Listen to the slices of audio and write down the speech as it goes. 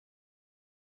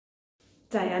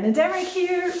Diane and Derek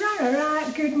here,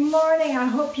 good morning, I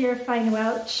hope you're fine.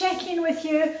 Well, check in with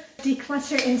you,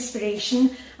 declutter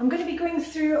inspiration. I'm going to be going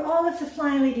through all of the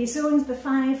Flylady Zones, the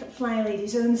 5 Flylady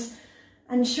Zones,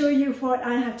 and show you what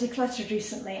I have decluttered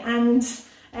recently. And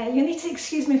you need to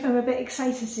excuse me if I'm a bit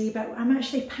excited today, but I'm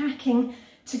actually packing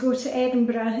to go to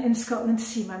Edinburgh in Scotland to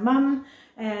see my mum.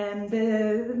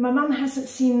 My mum hasn't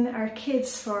seen our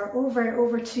kids for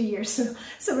over 2 years,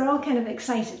 so we're all kind of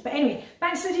excited. But anyway,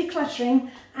 back to the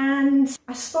decluttering, and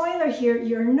a spoiler here,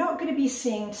 you're not going to be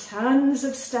seeing tons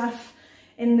of stuff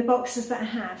in the boxes that I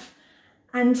have.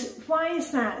 And why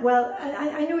is that? Well,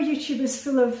 I know YouTube is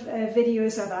full of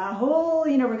videos of a whole,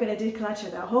 we're going to declutter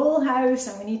the whole house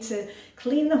and we need to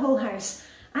clean the whole house.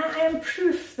 I am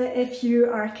proof that if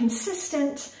you are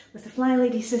consistent with the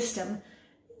Flylady system,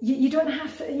 you don't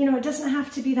have to, it doesn't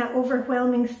have to be that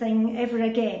overwhelming thing ever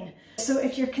again. So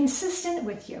if you're consistent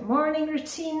with your morning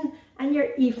routine and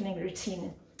your evening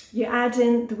routine, you add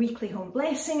in the weekly home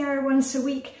blessing hour once a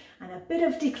week and a bit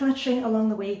of decluttering along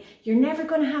the way, you're never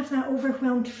going to have that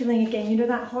overwhelmed feeling again.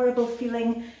 That horrible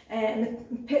feeling in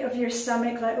the pit of your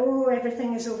stomach, like, oh,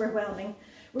 everything is overwhelming.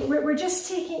 We're just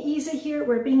taking it easy here,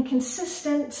 we're being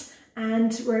consistent,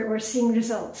 and we're seeing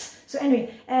results. So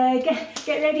anyway,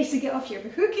 get ready to get off your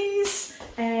hookies,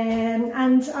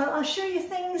 and I'll show you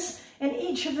things in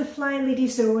each of the Flylady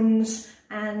Zones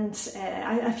and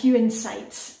a few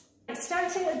insights.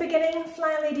 Starting at the beginning,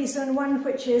 Flylady Zone 1,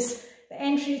 which is the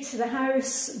entry to the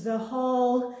house, the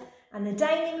hall and the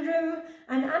dining room,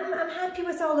 and I'm happy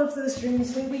with all of those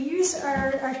rooms. We use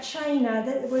our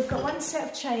china, we've got one set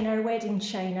of china, our wedding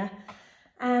china.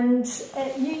 And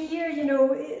at New Year,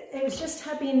 it was just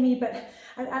hubby and me, but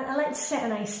I like to set a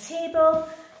nice table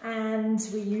and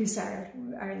we use our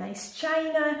nice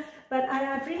china. But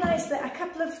I've realised that a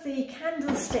couple of the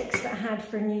candlesticks that I had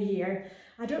for New Year,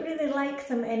 I don't really like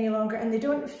them any longer and they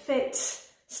don't fit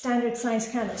standard size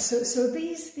candles. So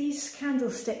these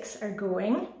candlesticks are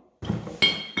going.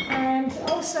 And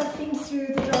also I've been through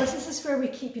the drawers. This is where we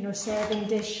keep, serving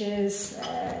dishes,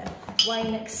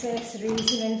 wine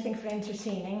accessories, anything for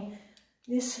entertaining.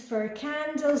 This for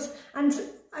candles. And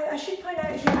I should point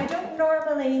out here, I don't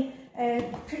normally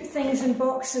put things in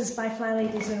boxes by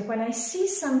Flylady Zone. When I see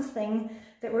something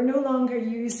that we're no longer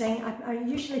using, I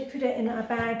usually put it in a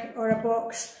bag or a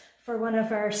box for one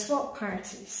of our swap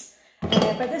parties.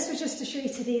 But this was just to show you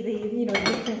today the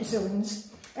different zones.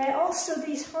 Also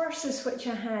these horses which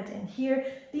I had in here,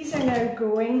 these are now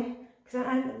going, because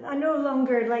I no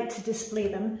longer like to display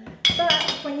them.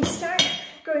 But when you start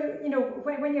going,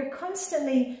 when you're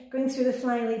constantly going through the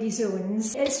Flylady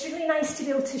Zones, it's really nice to be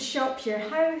able to shop your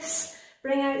house,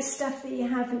 bring out stuff that you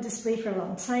haven't displayed for a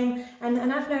long time. And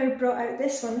I've now brought out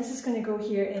this one. This is going to go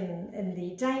here in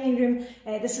the dining room.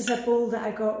 This is a bowl that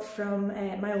I got from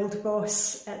my old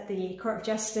boss at the Court of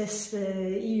Justice,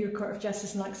 the EU Court of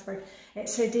Justice in Luxembourg,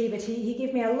 Sir David. He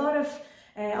gave me a lot of,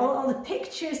 all the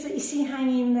pictures that you see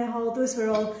hanging in the hall, those were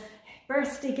all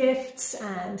birthday gifts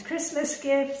and Christmas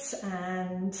gifts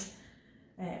and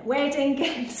wedding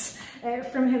gifts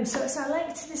from him. So I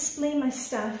like to display my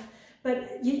stuff.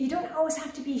 But you don't always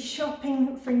have to be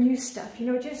shopping for new stuff,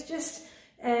 just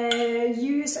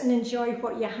use and enjoy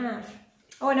what you have.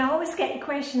 Oh, and I always get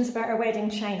questions about our wedding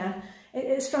china.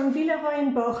 It's from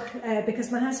Villeroy Boch,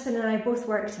 because my husband and I both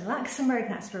worked in Luxembourg.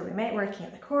 That's where we met, working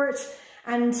at the court.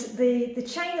 And the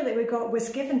china that we got was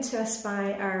given to us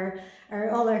by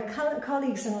all our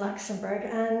colleagues in Luxembourg,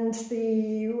 and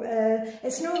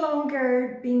it's no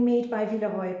longer being made by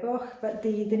Villeroy Boch, but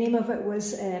the name of it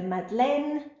was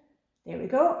Madeleine. There we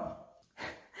go.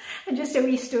 And just a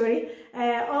wee story.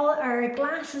 All our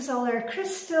glasses, all our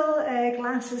crystal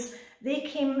glasses,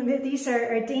 these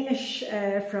are Danish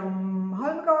from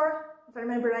Hygge, if I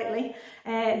remember rightly.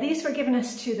 These were given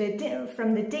us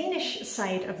from the Danish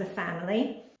side of the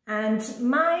family. And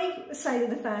my side of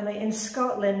the family in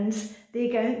Scotland, they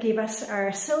gave us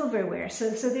our silverware.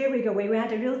 So there we go. We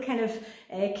had a real kind of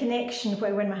connection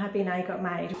when my hubby and I got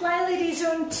married. Flylady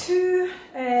Zone 2,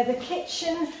 the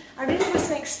kitchen. I really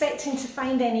wasn't expecting to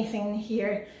find anything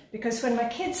here because when my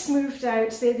kids moved out,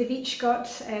 they've each got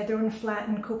their own flat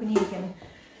in Copenhagen.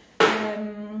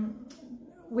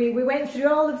 We went through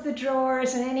all of the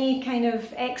drawers and any kind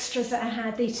of extras that I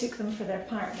had, they took them for their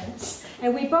apartments.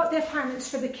 And we bought the apartments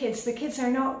for the kids. The kids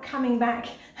are not coming back.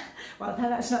 Well,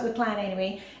 that's not the plan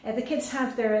anyway. The kids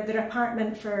have their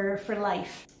apartment for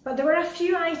life. But there were a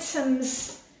few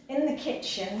items in the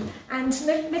kitchen, and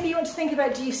maybe you want to think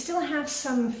about, do you still have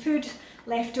some food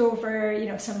left over,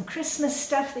 some Christmas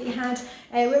stuff that you had?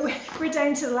 We're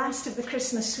down to the last of the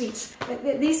Christmas sweets.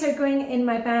 These are going in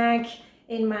my bag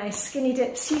in my Skinny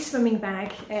Dip sea swimming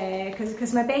bag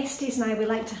because my besties and I, we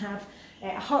like to have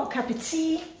a hot cup of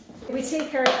tea. We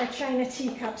take our china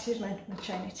teacups, here's my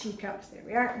china teacups, there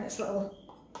we are, in this little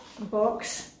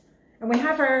box. And we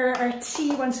have our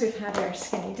tea once we've had our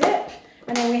Skinny Dip,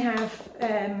 and then we have,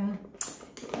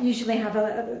 usually have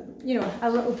a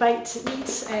little bite to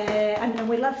eat, and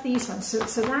we love these ones.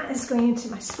 So that is going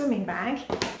into my swimming bag.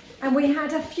 And we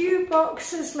had a few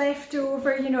boxes left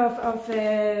over, you know, of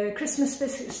Christmas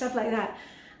biscuits, stuff like that.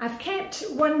 I've kept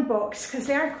one box because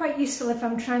they are quite useful if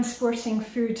I'm transporting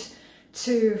food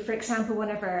to, for example,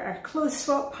 one of our clothes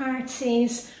swap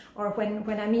parties, or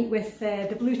when I meet with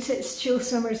the Blue Tits Chill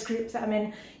Swimmers group that I'm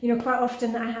in. You know, quite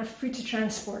often I have food to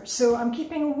transport. So I'm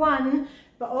keeping one,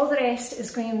 but all the rest is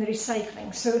going in the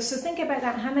recycling. So think about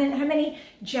that. How many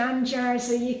jam jars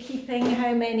are you keeping?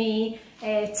 How many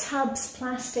tubs,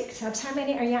 plastic tubs? How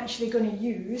many are you actually going to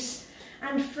use?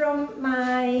 And from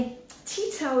my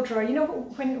tea towel drawer, you know,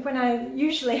 when I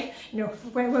usually, you know,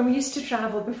 when we used to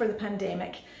travel before the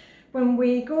pandemic, when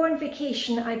we go on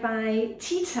vacation, I buy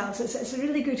tea towels. It's a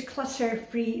really good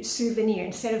clutter-free souvenir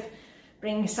instead of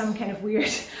bringing some kind of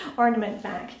weird ornament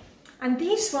back. And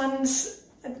these ones,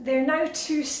 they're now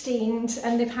too stained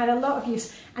and they've had a lot of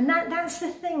use. And that's the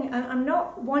thing, I'm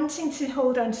not wanting to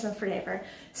hold on to them forever.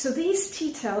 So these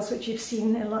tea towels, which you've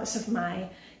seen in lots of my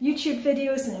YouTube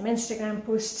videos and in Instagram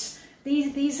posts,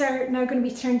 these are now going to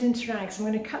be turned into rags. I'm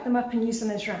going to cut them up and use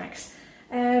them as rags.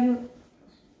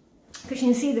 Because you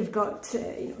can see they've got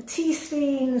you know, tea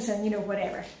stains and, you know,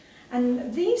 whatever.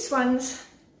 And these ones,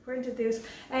 where did those?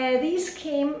 These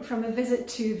came from a visit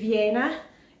to Vienna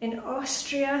in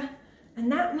Austria,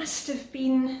 and that must have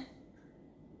been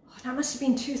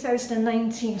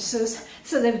 2019.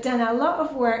 So they've done a lot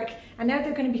of work, and now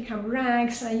they're going to become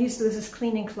rags, and I use those as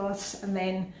cleaning cloths, and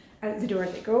then out the door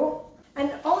they go.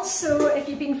 And also, if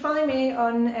you've been following me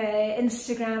on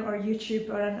Instagram or YouTube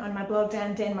or on my blog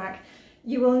Diane Denmark,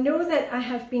 you will know that I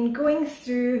have been going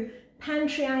through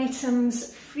pantry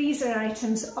items, freezer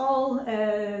items, all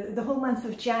the whole month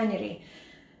of January.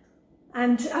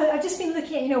 And I've just been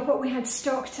looking at, you know, what we had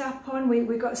stocked up on.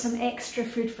 We got some extra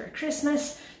food for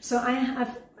Christmas. So I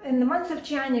have, in the month of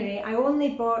January, I only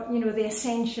bought, you know, the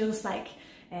essentials like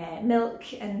milk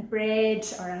and bread,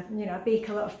 or, you know, I bake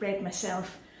a lot of bread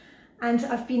myself. And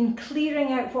I've been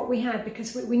clearing out what we had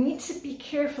because we need to be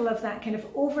careful of that kind of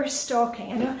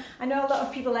overstocking. I know a lot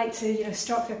of people like to, you know,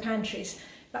 stock their pantries,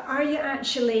 but are you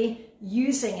actually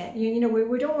using it? You know,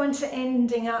 we don't want to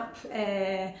ending up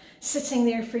sitting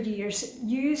there for years.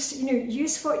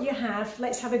 Use what you have.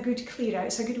 Let's have a good clear out.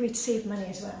 It's a good way to save money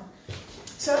as well.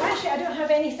 So actually, I don't have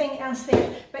anything else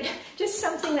there, but just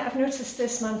something that I've noticed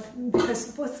this month,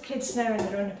 because both kids now are in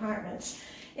their own apartments,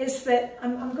 is that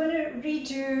I'm going to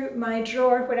redo my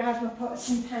drawer where I have my pots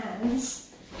and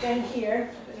pans down here.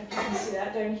 I don't know if you can see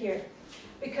that down here,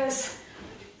 because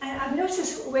I've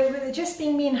noticed with it just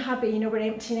being me and hubby, you know, we're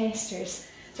empty nesters,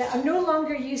 that I'm no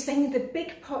longer using the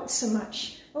big pots so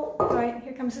much. Oh, right,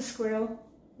 here comes a squirrel.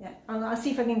 Yeah, I'll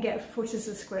see if I can get photos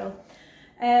of the squirrel.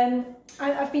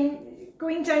 I've been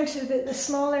going down to the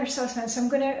smaller saucepans, so I'm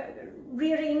going to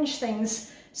rearrange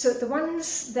things. So the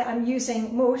ones that I'm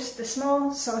using most, the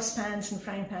small saucepans and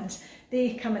frying pans,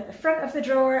 they come at the front of the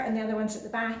drawer and the other ones at the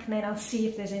back, and then I'll see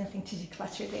if there's anything to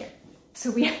declutter there. So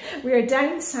we are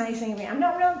downsizing. I'm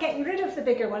not getting rid of the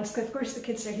bigger ones, because of course the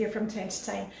kids are here from time to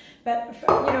time, but you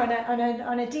know,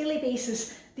 on a daily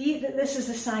basis, this is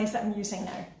the size that I'm using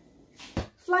now.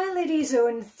 Flylady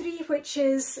Zone 3, which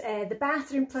is the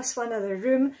bathroom plus one other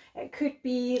room. It could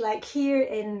be like here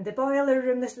in the boiler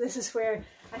room. This is where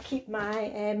I keep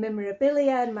my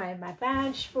memorabilia and my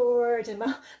badge board and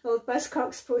my old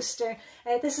Buzzcocks poster.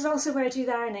 This is also where I do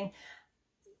the ironing.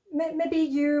 Maybe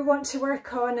you want to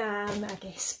work on a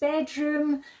guest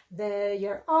bedroom,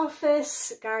 your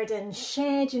office, garden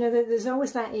shed. You know, there's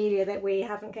always that area that we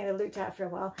haven't kind of looked at for a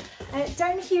while.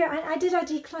 Down here, I did a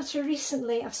declutter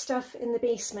recently of stuff in the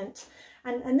basement.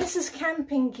 And this is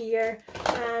camping gear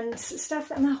and stuff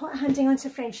that I'm handing on to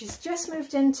a friend. She's just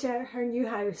moved into her new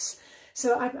house.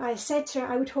 So I said to her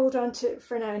I would hold on to it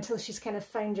for now until she's kind of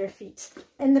found her feet.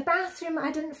 In the bathroom,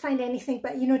 I didn't find anything,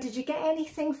 but you know, did you get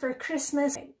anything for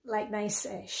Christmas? Like nice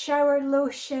shower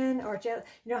lotion or gel?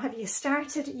 You know, have you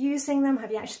started using them?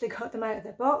 Have you actually got them out of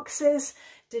the boxes?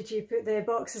 Did you put the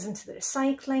boxes into the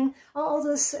recycling? All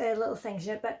those little things.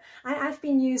 Yeah, but I've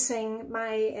been using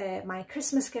my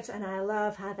Christmas gifts, and I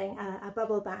love having a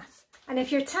bubble bath. And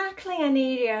if you're tackling an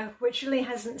area which really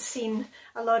hasn't seen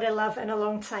a lot of love in a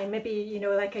long time, maybe, you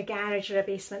know, like a garage or a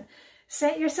basement,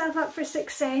 set yourself up for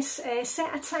success.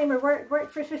 Set a timer,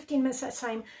 work for 15 minutes at a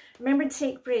time. Remember to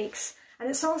take breaks. And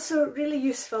it's also really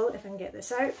useful, if I can get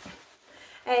this out,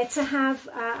 to have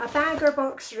a bag or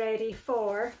box ready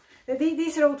for,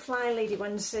 these are old Flylady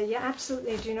ones, so you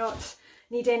absolutely do not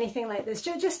need anything like this,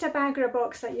 just a bag or a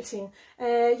box that you've seen.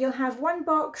 You'll have one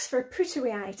box for put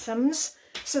away items,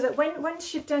 so that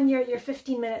once you've done your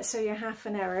 15 minutes or your half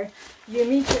an hour, you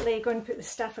immediately go and put the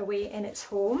stuff away in its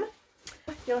home.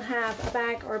 You'll have a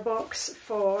bag or box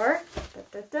for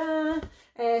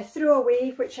throw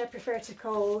away, which I prefer to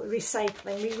call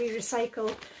recycling. We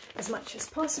recycle as much as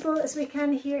possible as we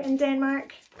can here in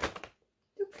Denmark.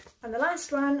 And the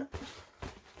last one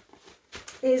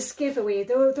is giveaway.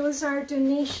 Those are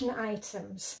donation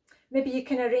items. Maybe you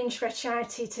can arrange for a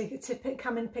charity to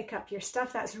come and pick up your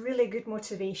stuff. That's really good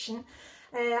motivation.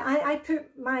 I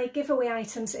put my giveaway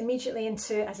items immediately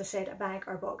into, as I said, a bag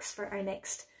or box for our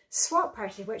next swap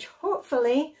party, which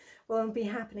hopefully will be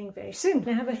happening very soon.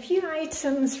 I have a few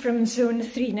items from Zone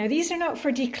 3. Now these are not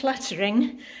for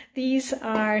decluttering, these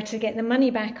are to get the money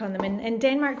back on them. In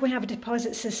Denmark we have a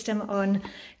deposit system on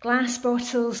glass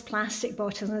bottles, plastic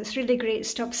bottles, and it's really great, it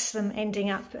stops them ending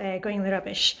up going in the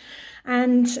rubbish.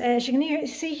 And as you can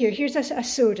see here, here's a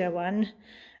soda one,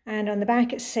 and on the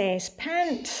back it says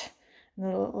pant, and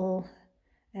a little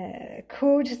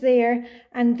code there,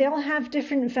 and they'll have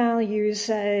different values.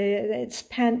 It's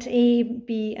pant A,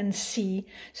 B and C,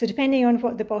 so depending on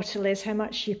what the bottle is, how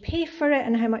much you pay for it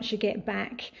and how much you get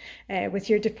back with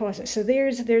your deposit. So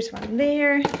there's one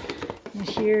there, and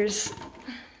here's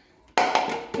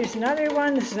another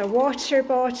one. This is a water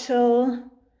bottle.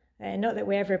 Not that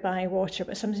we ever buy water,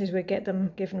 but sometimes we get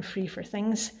them given free for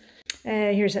things.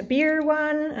 Here's a beer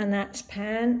one, and that's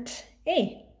pant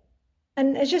A.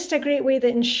 And it's just a great way that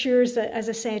ensures that, as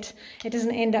I said, it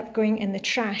doesn't end up going in the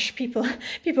trash. People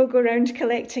go around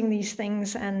collecting these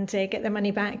things and get their money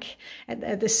back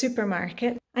at the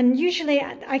supermarket. And usually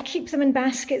I keep them in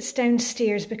baskets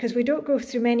downstairs because we don't go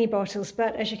through many bottles.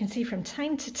 But as you can see, from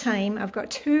time to time, I've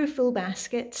got 2 full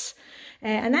baskets.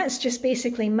 And that's just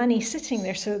basically money sitting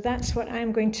there. So that's what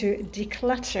I'm going to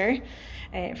declutter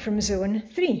from Zone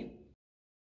 3.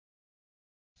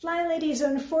 Flylady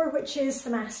Zone 4, which is the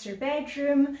master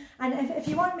bedroom, and if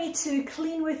you want me to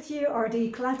clean with you or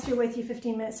declutter with you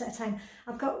 15 minutes at a time,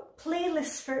 I've got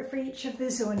playlists for each of the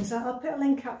zones. I'll put a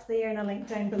link up there and a link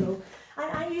down below.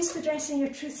 I use the Dressing Your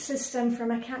Truth system for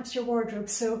my capture wardrobe,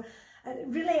 so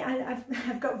really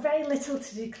I've got very little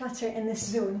to declutter in this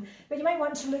zone, but you might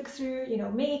want to look through, you know,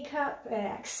 makeup,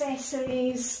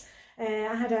 accessories.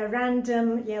 I had a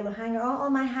random yellow hanger.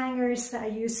 All my hangers that I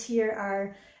use here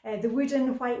are the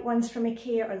wooden white ones from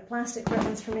IKEA or the plastic white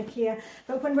ones from IKEA.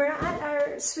 But when we're at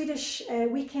our Swedish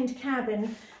weekend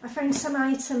cabin, I found some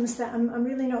items that I'm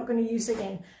really not going to use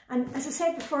again. And as I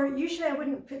said before, usually I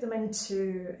wouldn't put them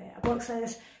into a box like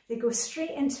this. They go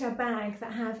straight into a bag that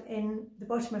I have in the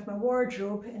bottom of my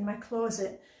wardrobe in my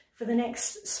closet for the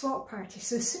next swap party.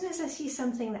 So as soon as I see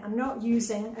something that I'm not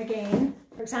using again,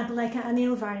 for example like a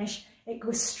nail varnish, it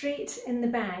goes straight in the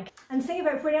bag. And think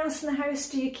about where else in the house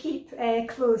do you keep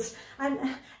clothes. And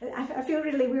I feel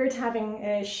really weird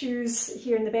having shoes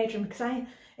here in the bedroom because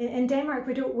in Denmark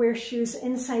we don't wear shoes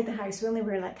inside the house. We only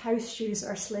wear like house shoes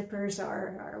or slippers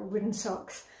or wooden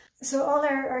socks. So all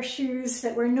our shoes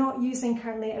that we're not using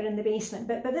currently are in the basement.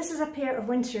 But this is a pair of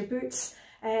winter boots.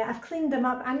 I've cleaned them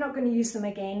up. I'm not going to use them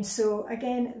again. So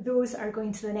again, those are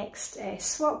going to the next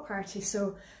swap party.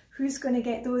 So who's going to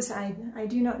get those? I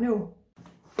do not know.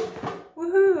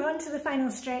 Woohoo! On to the final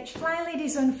stretch. Flylady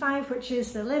Zone 5, which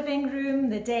is the living room,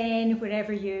 the den,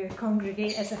 wherever you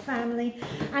congregate as a family.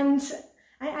 And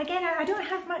again, I don't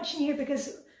have much in here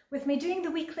because with me doing the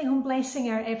weekly home blessing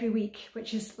hour every week,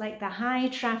 which is like the high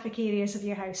traffic areas of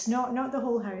your house, not the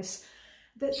whole house,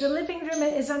 the living room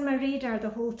is on my radar the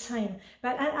whole time.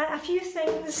 But a few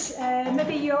things,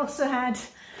 maybe you also had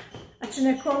a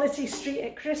tin of Quality Street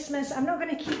at Christmas. I'm not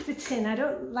going to keep the tin. I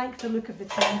don't like the look of the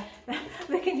tin.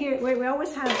 Look in here, we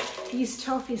always have these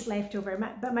toffees left over.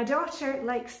 But my daughter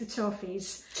likes the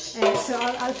toffees, so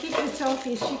I'll keep the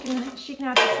toffees. She can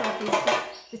have the toffees. But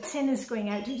the tin is going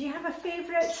out. Did you have a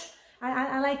favourite?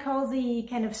 I like all the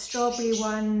kind of strawberry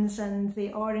ones and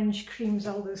the orange creams,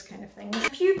 all those kind of things. A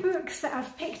few books that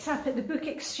I've picked up at the book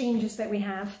exchanges that we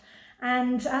have.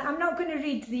 And I'm not going to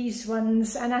read these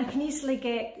ones, and I can easily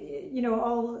get, you know,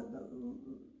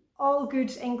 all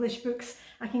good English books.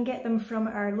 I can get them from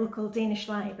our local Danish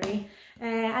library.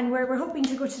 And we're hoping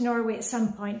to go to Norway at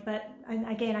some point, but and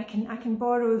again, I can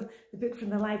borrow the book from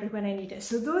the library when I need it.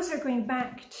 So those are going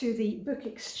back to the book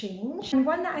exchange. And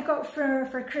one that I got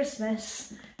for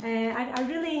Christmas, I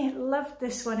really loved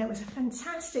this one. It was a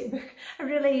fantastic book, a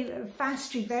really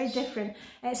fast read, very different.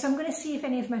 So I'm going to see if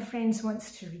any of my friends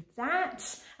wants to read that.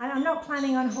 And I'm not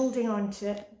planning on holding on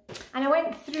to it. And I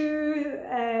went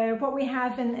through what we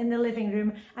have in the living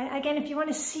room. Again, if you want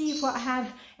to see what I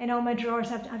have in all my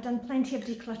drawers, I've done plenty of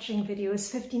decluttering videos,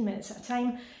 15 minutes at a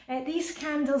time. These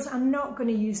candles, I'm not going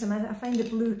to use them. I find the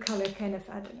blue colour kind of,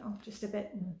 I don't know, just a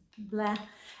bit blah.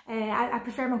 I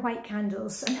prefer my white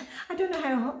candles. I don't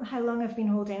know how long I've been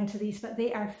holding on to these, but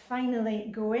they are finally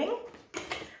going.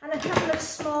 And a couple of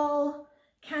small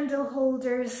candle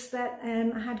holders that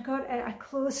I had got a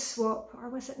clothes swap, or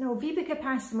was it? No, Vibeke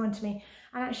passed them on to me,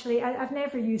 and actually I've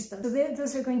never used them. So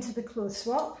those are going to the clothes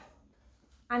swap.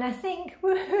 And I think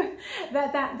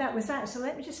that was that. So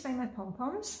let me just find my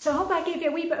pom-poms. So I hope I gave you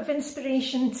a wee bit of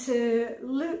inspiration to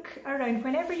look around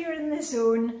whenever you're in the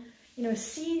zone. You know,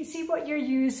 see what you're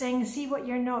using, see what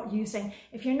you're not using.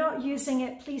 If you're not using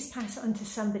it, please pass it on to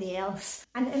somebody else.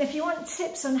 And if you want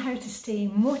tips on how to stay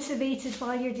motivated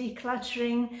while you're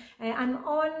decluttering, I'm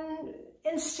on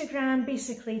Instagram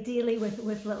basically daily with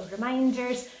little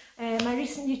reminders. My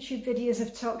recent YouTube videos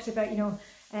have talked about, you know,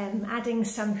 adding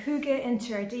some Hygge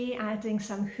into our day, adding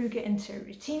some Hygge into our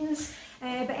routines.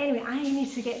 But anyway, I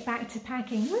need to get back to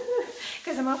packing,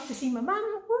 because I'm off to see my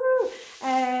mum.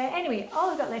 Anyway,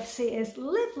 all I've got left to say is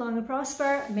live long and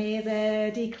prosper. May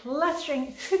the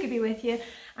decluttering Hygge be with you,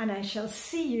 and I shall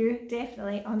see you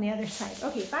definitely on the other side.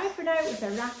 Okay, bye for now with a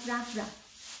wrap, wrap, wrap.